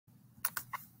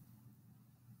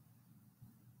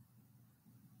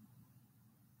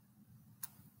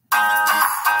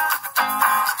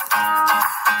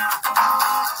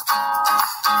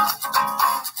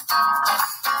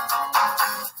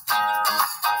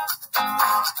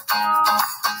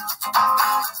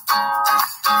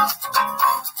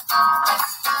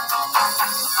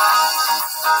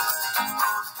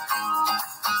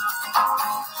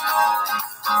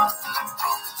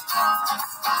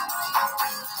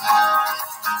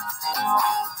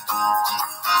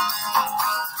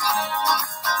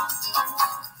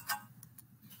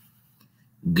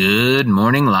Good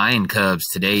morning, Lion Cubs.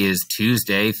 Today is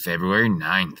Tuesday, February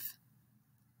 9th.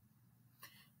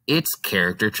 It's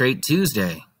Character Trait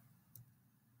Tuesday.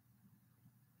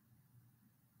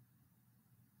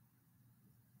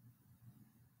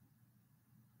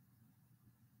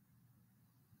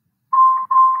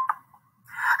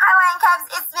 Hi, Lion Cubs.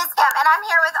 It's Miss Kim, and I'm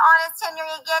here with Honest Henry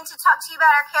again to talk to you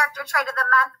about our character trait of the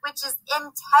month, which is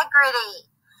integrity.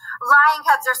 Lion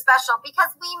Cubs are special because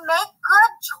we make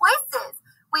good choices.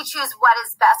 We choose what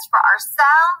is best for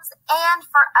ourselves and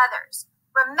for others.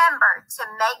 Remember to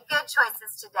make good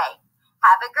choices today.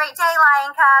 Have a great day,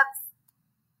 Lion Cubs.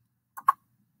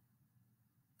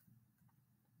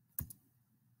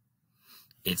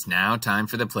 It's now time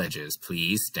for the pledges.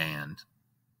 Please stand.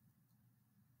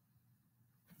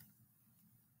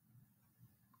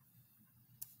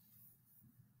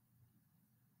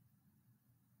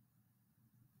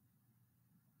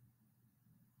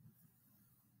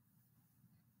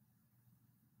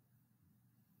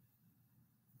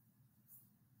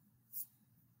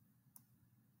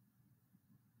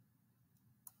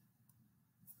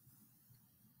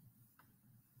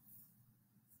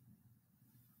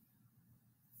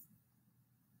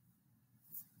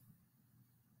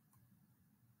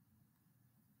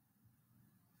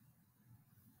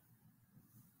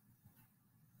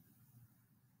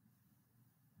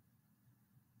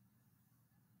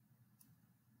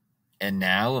 And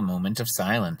now a moment of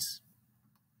silence.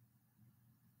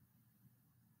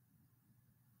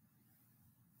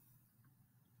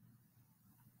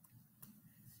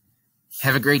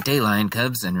 Have a great day, Lion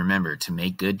Cubs, and remember to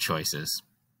make good choices.